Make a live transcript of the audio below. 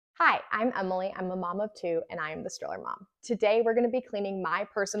Hi, I'm Emily. I'm a mom of two, and I am the stroller mom. Today, we're going to be cleaning my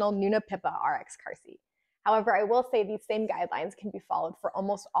personal Nuna PIPA RX car seat. However, I will say these same guidelines can be followed for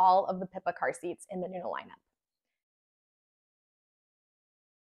almost all of the PIPA car seats in the Nuna lineup.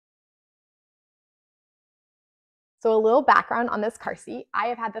 So a little background on this car seat. I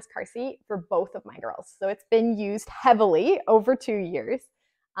have had this car seat for both of my girls. So it's been used heavily over 2 years.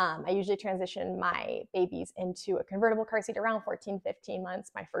 I usually transition my babies into a convertible car seat around 14, 15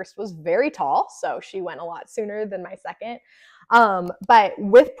 months. My first was very tall, so she went a lot sooner than my second. But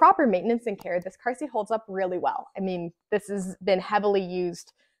with proper maintenance and care, this car seat holds up really well. I mean, this has been heavily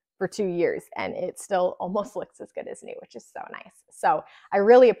used for 2 years and it still almost looks as good as new, which is so nice. So I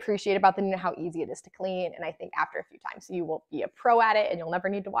really appreciate about the Nuna how easy it is to clean. And I think after a few times, you will be a pro at it and you'll never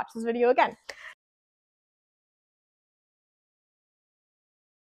need to watch this video again.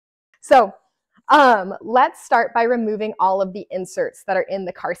 So let's start by removing all of the inserts that are in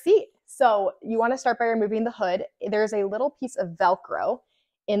the car seat. So you want to start by removing the hood. There's a little piece of Velcro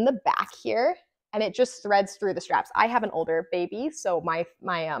in the back here, and it just threads through the straps. I have an older baby, so my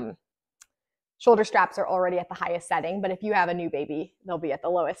shoulder straps are already at the highest setting, but if you have a new baby, they'll be at the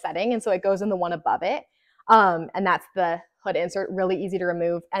lowest setting, and so it goes in the one above it, and that's the hood insert, really easy to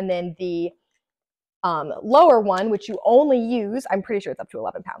remove. And then the lower one, which you only use, I'm pretty sure it's up to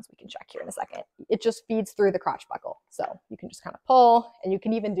 11 pounds. We can check here in a second. It just feeds through the crotch buckle. So you can just kind of pull, and you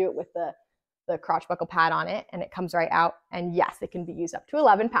can even do it with the crotch buckle pad on it, and it comes right out. And yes, it can be used up to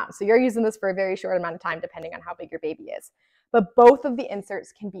 11 pounds. So you're using this for a very short amount of time, depending on how big your baby is. But both of the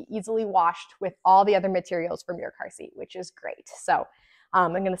inserts can be easily washed with all the other materials from your car seat, which is great. So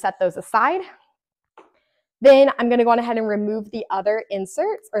I'm going to set those aside. Then I'm going to go on ahead and remove the other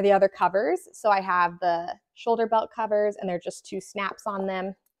inserts or the other covers. So I have the shoulder belt covers, and they're just 2 snaps on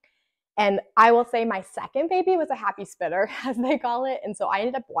them. And I will say my second baby was a happy spitter, as they call it. And so I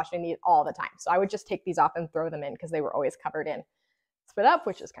ended up washing these all the time. So I would just take these off and throw them in because they were always covered in Spit Up,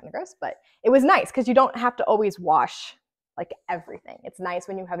 which is kind of gross. But it was nice because you don't have to always wash like everything. It's nice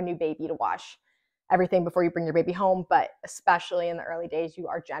when you have a new baby to wash everything before you bring your baby home, but especially in the early days, you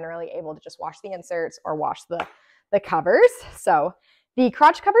are generally able to just wash the inserts or wash the covers. So the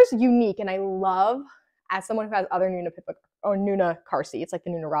crotch cover is unique, and I love, as someone who has other Nuna PIPA or Nuna car seats, like the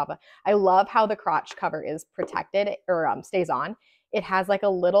Nuna Rava, I love how the crotch cover is protected or stays on. It has like a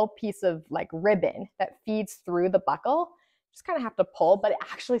little piece of like ribbon that feeds through the buckle. Just kind of have to pull, but it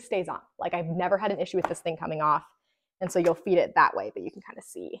actually stays on. Like I've never had an issue with this thing coming off. And so you'll feed it that way, but you can kind of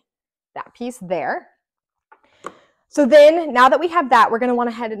see that piece there. So then now that we have that, we're going to want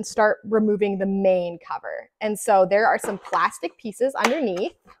to head and start removing the main cover. And so there are some plastic pieces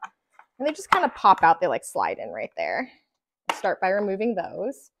underneath, and they just kind of pop out. They like slide in right there. Start by removing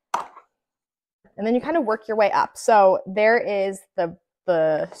those. And then you kind of work your way up. So there is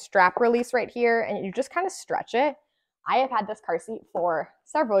the strap release right here, and you just kind of stretch it. I have had this car seat for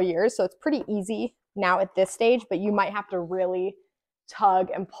several years, so it's pretty easy now at this stage, but you might have to really tug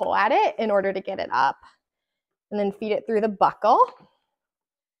and pull at it in order to get it up, and then feed it through the buckle.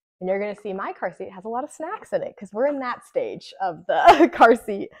 And you're going to see my car seat has a lot of snacks in it because we're in that stage of the car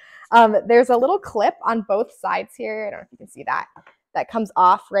seat. There's a little clip on both sides here. I don't know if you can see that. That comes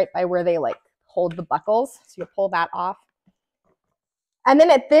off right by where they like hold the buckles. So you pull that off. And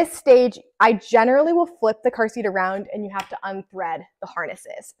then at this stage, I generally will flip the car seat around, and you have to unthread the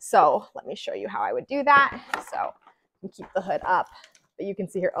harnesses. So let me show you how I would do that. So you keep the hood up. But you can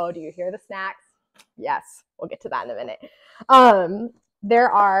see here, oh, do you hear the snacks? Yes, we'll get to that in a minute. There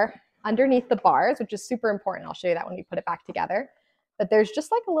are underneath the bars, which is super important. I'll show you that when we put it back together. But there's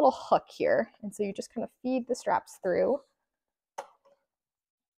just like a little hook here. And so you just kind of feed the straps through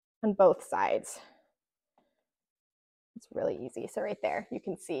on both sides. It's really easy. So right there, you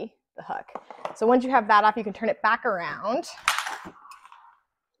can see the hook. So once you have that off, you can turn it back around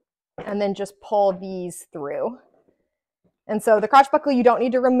and then just pull these through. And so the crotch buckle, you don't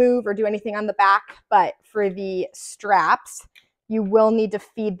need to remove or do anything on the back, but for the straps, you will need to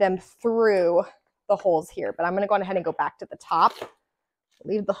feed them through the holes here. But I'm going to go ahead and go back to the top.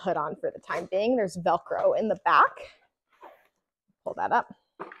 Leave the hood on for the time being. There's Velcro in the back. Pull that up.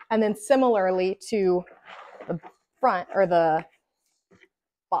 And then similarly to the front or the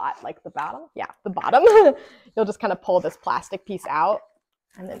like the bottom. Yeah, the bottom. You'll just kind of pull this plastic piece out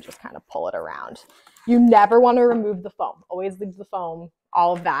and then just kind of pull it around. You never want to remove the foam. Always leave the foam,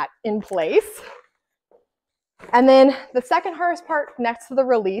 all of that in place. And then the second hardest part next to the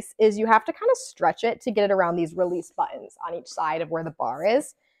release is you have to kind of stretch it to get it around these release buttons on each side of where the bar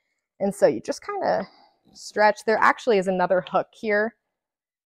is. And so you just kind of stretch. There actually is another hook here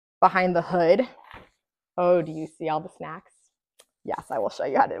behind the hood. Oh, do you see all the snacks? Yes, I will show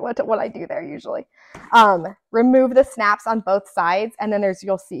you how to what I do there usually. Remove the snaps on both sides, and then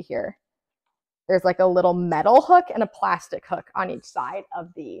you'll see here, there's like a little metal hook and a plastic hook on each side of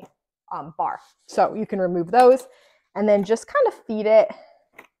the bar. So you can remove those and then just kind of feed it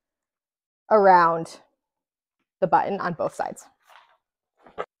around the button on both sides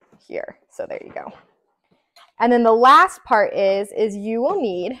here. So there you go. And then the last part is you will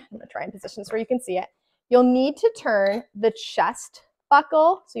need, I'm gonna try and position this where you can see it. You'll need to turn the chest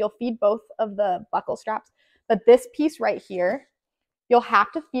buckle. So you'll feed both of the buckle straps, but this piece right here, you'll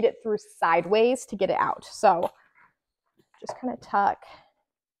have to feed it through sideways to get it out. So just kind of tuck.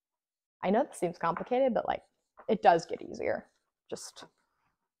 I know this seems complicated, but like it does get easier. Just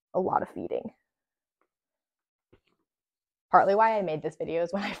a lot of feeding. Partly why I made this video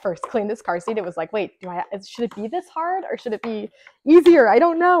is when I first cleaned this car seat, it was like, wait, should it be this hard or should it be easier? I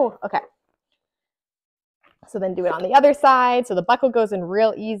don't know. Okay. So then do it on the other side. So the buckle goes in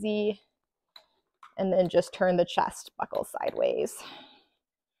real easy. And then just turn the chest buckle sideways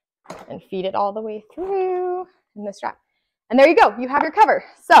and feed it all the way through in the strap. And there you go. You have your cover.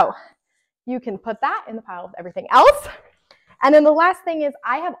 So you can put that in the pile with everything else. And then the last thing is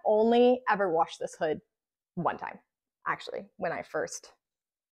I have only ever washed this hood one time. Actually, when I first,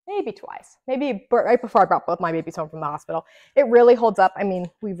 maybe twice, maybe right before I brought both my babies home from the hospital. It really holds up. I mean,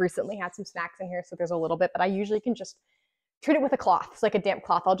 we've recently had some snacks in here, so there's a little bit, but I usually can just treat it with a cloth. It's like a damp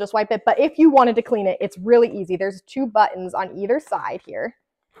cloth. I'll just wipe it. But if you wanted to clean it, it's really easy. There's 2 buttons on either side here,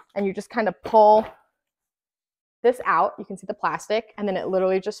 and you just kind of pull this out. You can see the plastic, and then it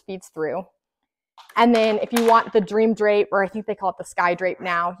literally just feeds through. And then if you want the dream drape, or I think they call it the sky drape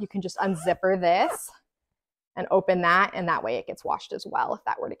now, you can just unzipper this and open that, and that way it gets washed as well if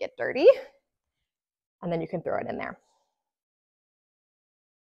that were to get dirty. And then you can throw it in there.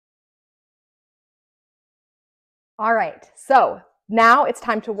 All right, so now it's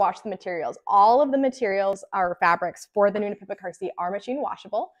time to wash the materials. All of the materials, our fabrics for the Nuna PIPA car seat, are machine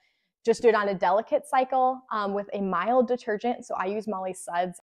washable. Just do it on a delicate cycle with a mild detergent. So I use Molly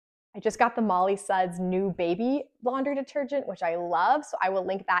Suds. I just got the Molly Suds new baby laundry detergent, which I love. So I will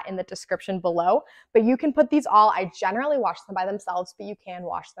link that in the description below. But you can put these all, I generally wash them by themselves, but you can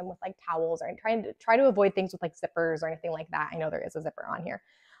wash them with like towels, or try to avoid things with like zippers or anything like that. I know there is a zipper on here.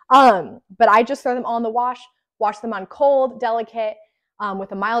 But I just throw them all in the wash them on cold, delicate,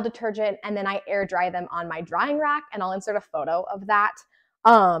 with a mild detergent, and then I air dry them on my drying rack, and I'll insert a photo of that.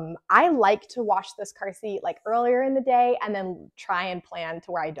 I like to wash this car seat like earlier in the day and then try and plan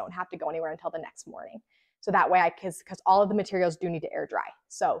to where I don't have to go anywhere until the next morning. So that way because all of the materials do need to air dry.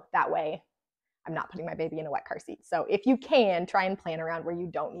 So that way I'm not putting my baby in a wet car seat. So if you can, try and plan around where you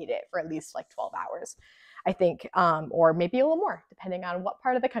don't need it for at least like 12 hours, I think, or maybe a little more, depending on what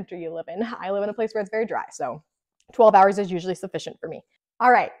part of the country you live in. I live in a place where it's very dry, so 12 hours is usually sufficient for me.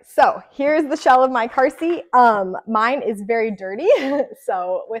 All right, so here's the shell of my car seat. Mine is very dirty.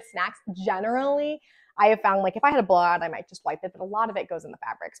 So with snacks, generally, I have found like if I had a blowout, I might just wipe it, but a lot of it goes in the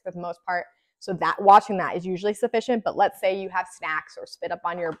fabrics for the most part. So that washing that is usually sufficient. But let's say you have snacks or spit up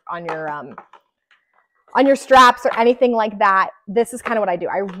on your straps or anything like that. This is kind of what I do.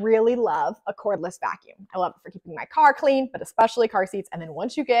 I really love a cordless vacuum. I love it for keeping my car clean, but especially car seats. And then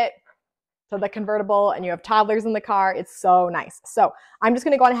once you get to the convertible and you have toddlers in the car, it's so nice. So I'm just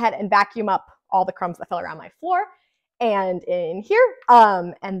going to go on ahead and vacuum up all the crumbs that fell around my floor and in here.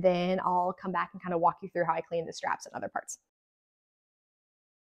 And then I'll come back and kind of walk you through how I clean the straps and other parts.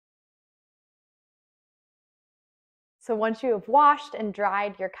 So once you have washed and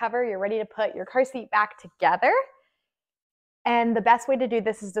dried your cover, you're ready to put your car seat back together. And the best way to do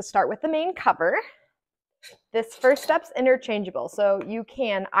this is to start with the main cover. This first step's interchangeable, so you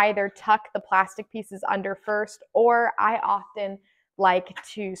can either tuck the plastic pieces under first, or I often like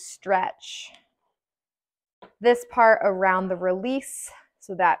to stretch this part around the release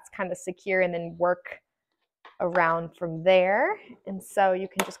so that's kind of secure, and then work around from there. And so you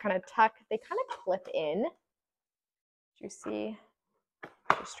can just kind of tuck, they kind of clip in. You see,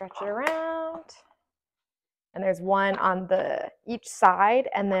 just stretch it around. And there's one on each side,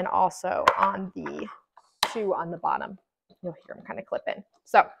 and then also on the 2 on the bottom. You'll hear them kind of clip in.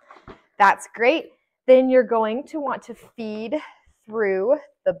 So that's great. Then you're going to want to feed through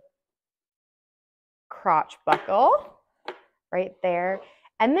the crotch buckle right there.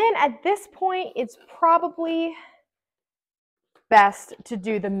 And then at this point, it's probably best to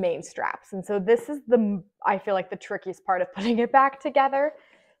do the main straps. And so this is I feel like the trickiest part of putting it back together.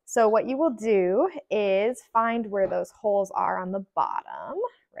 So what you will do is find where those holes are on the bottom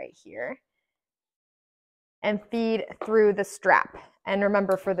right here and feed through the strap. And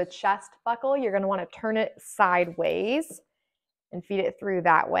remember, for the chest buckle, you're going to want to turn it sideways and feed it through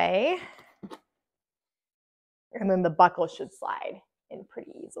that way. And then the buckle should slide in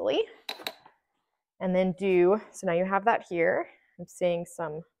pretty easily. And then so now you have that here. I'm seeing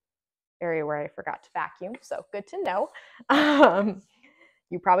some area where I forgot to vacuum, so good to know.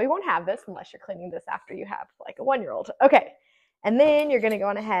 You probably won't have this unless you're cleaning this after you have like a 1-year-old. Okay, and then you're gonna go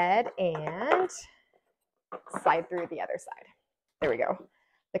on ahead and slide through the other side. There we go.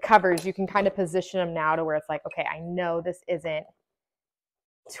 The covers, you can kind of position them now to where it's like, okay, I know this isn't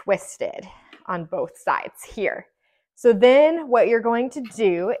twisted on both sides here. So then what you're going to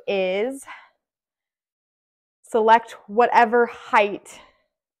do is select whatever height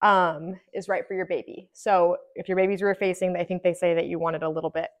is right for your baby. So if your baby's rear facing, I think they say that you want it a little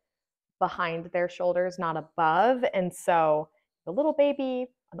bit behind their shoulders, not above. And so a little baby,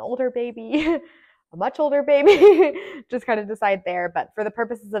 an older baby, a much older baby, just kind of decide there. But for the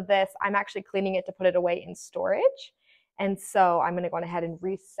purposes of this, I'm actually cleaning it to put it away in storage. And so I'm going to go ahead and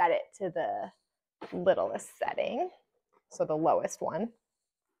reset it to the littlest setting. So the lowest one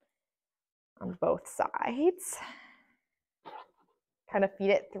on both sides. Kind of feed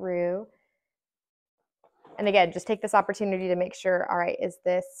it through. And again, just take this opportunity to make sure, all right, is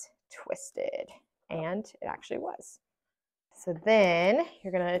this twisted? And it actually was. So then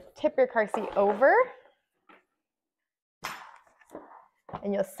you're gonna tip your car seat over.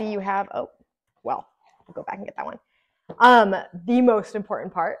 And you'll see you have, oh, well, I'll go back and get that one. The most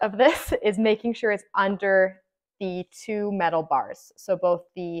important part of this is making sure it's under the 2 metal bars. So both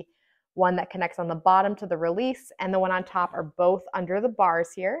the one that connects on the bottom to the release and the one on top are both under the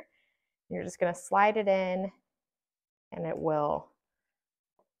bars here. You're just going to slide it in and it will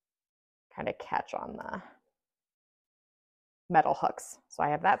kind of catch on the metal hooks. So I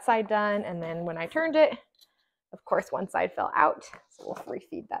have that side done, and then when I turned it, of course one side fell out, so we'll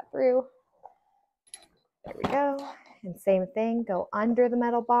refeed that through. There we go. And same thing, go under the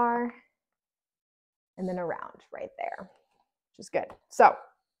metal bar and then around right there, which is good. So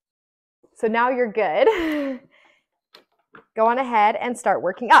now you're good. Go on ahead and start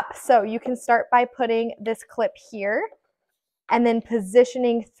working up. So you can start by putting this clip here and then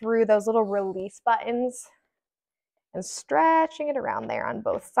positioning through those little release buttons and stretching it around there on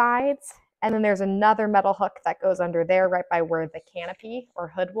both sides. And then there's another metal hook that goes under there right by where the canopy or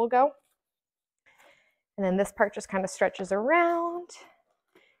hood will go. And then this part just kind of stretches around.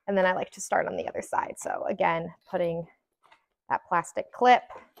 And then I like to start on the other side. So again, putting that plastic clip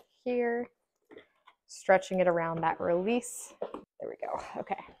here, stretching it around that release. There we go.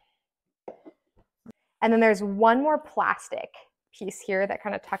 Okay. And then there's one more plastic piece here that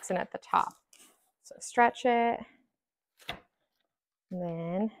kind of tucks in at the top. So stretch it, and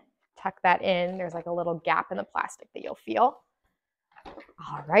then tuck that in. There's like a little gap in the plastic that you'll feel.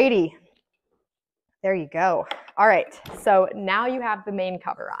 All righty. There you go. All right. So now you have the main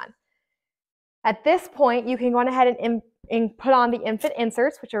cover on. At this point, you can go ahead and put on the infant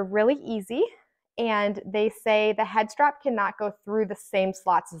inserts, which are really easy. And they say the head strap cannot go through the same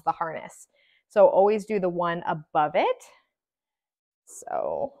slots as the harness. So always do the one above it.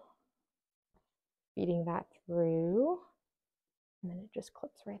 So feeding that through. And then it just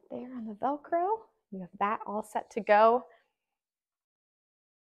clips right there on the Velcro. You have that all set to go.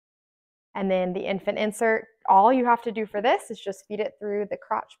 And then the infant insert, all you have to do for this is just feed it through the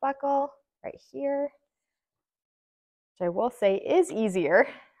crotch buckle right here, which I will say is easier,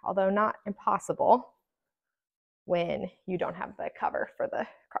 although not impossible, when you don't have the cover for the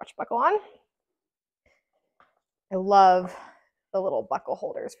crotch buckle on. I love the little buckle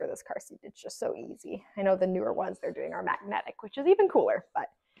holders for this car seat. It's just so easy. I know the newer ones they're doing are magnetic, which is even cooler, but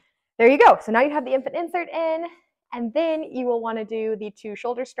there you go. So now you have the infant insert in, and then you will want to do the 2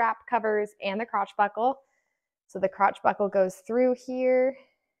 shoulder strap covers and the crotch buckle. So the crotch buckle goes through here,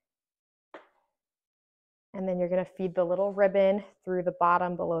 and then you're going to feed the little ribbon through the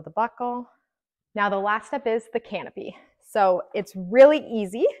bottom below the buckle. Now the last step is the canopy. So it's really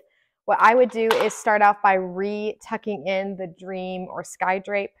easy. What I would do is start off by tucking in the Dream or Sky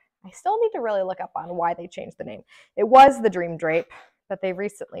Drape. I still need to really look up on why they changed the name. It was the Dream Drape, but they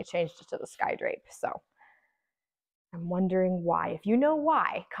recently changed it to the Sky Drape. So I'm wondering why. If you know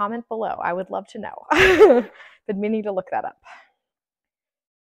why, comment below. I would love to know. Been meaning to look that up.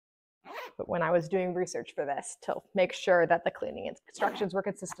 But when I was doing research for this to make sure that the cleaning instructions were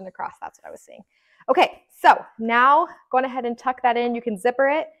consistent across, that's what I was seeing. Okay, so now go on ahead and tuck that in. You can zipper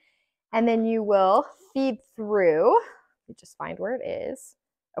it, and then you will feed through. Let me just find where it is.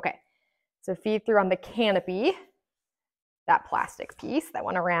 Okay, so feed through on the canopy, that plastic piece that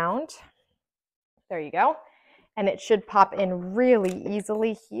went around. There you go. And it should pop in really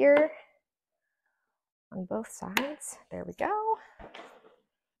easily here. on both sides. There we go.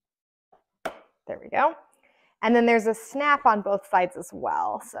 There we go. And then there's a snap on both sides as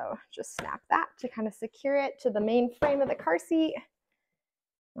well. So just snap that to kind of secure it to the main frame of the car seat.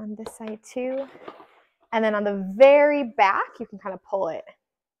 On this side too. And then on the very back, you can kind of pull it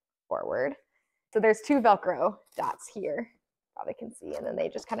forward. So there's two Velcro dots here, probably can see, and then they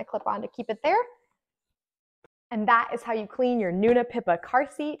just kind of clip on to keep it there. And that is how you clean your Nuna PIPA car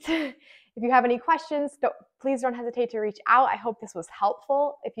seat. If you have any questions, please don't hesitate to reach out. I hope this was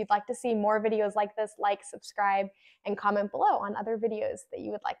helpful. If you'd like to see more videos like this, like, subscribe, and comment below on other videos that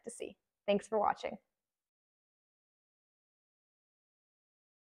you would like to see. Thanks for watching.